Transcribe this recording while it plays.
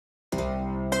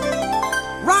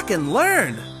rock and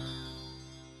learn.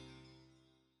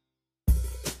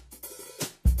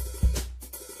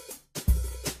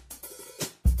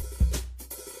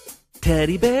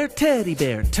 Teddy bear,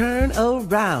 turn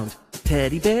around.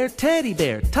 Teddy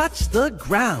bear, touch the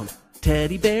ground.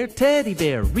 Teddy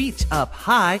bear, reach up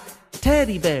high.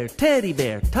 Teddy bear,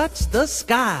 touch the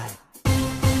sky.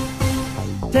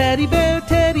 Teddy bear,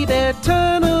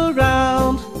 turn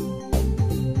around.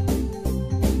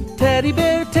 Teddy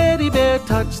bear,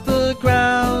 touch the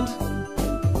ground.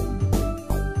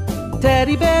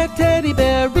 Teddy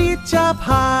bear, reach up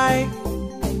high.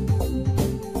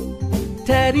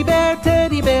 Teddy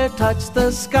bear, touch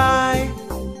the sky.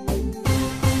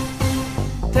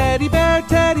 Teddy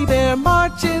bear,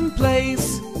 march in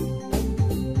place.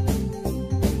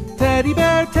 Teddy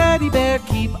bear,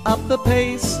 keep up the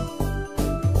pace.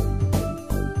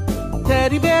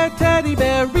 Teddy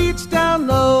bear, reach down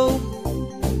low.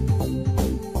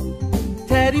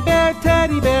 Teddy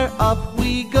bear, up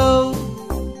we go.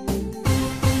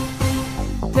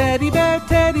 Teddy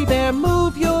bear,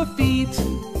 move your feet.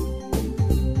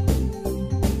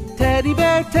 Teddy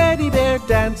bear,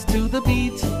 dance to the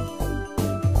beat.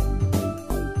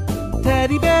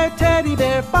 Teddy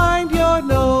bear, find your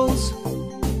nose.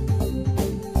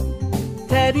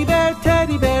 Teddy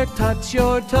bear, touch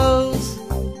your toes.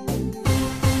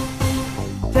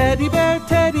 Teddy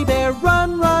bear,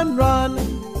 run, run,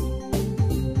 run.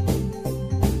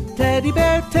 Teddy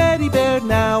bear,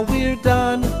 now we're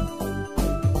done.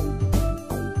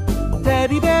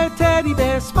 Teddy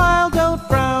bear, smile, don't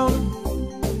frown.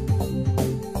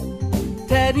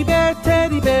 Teddy bear,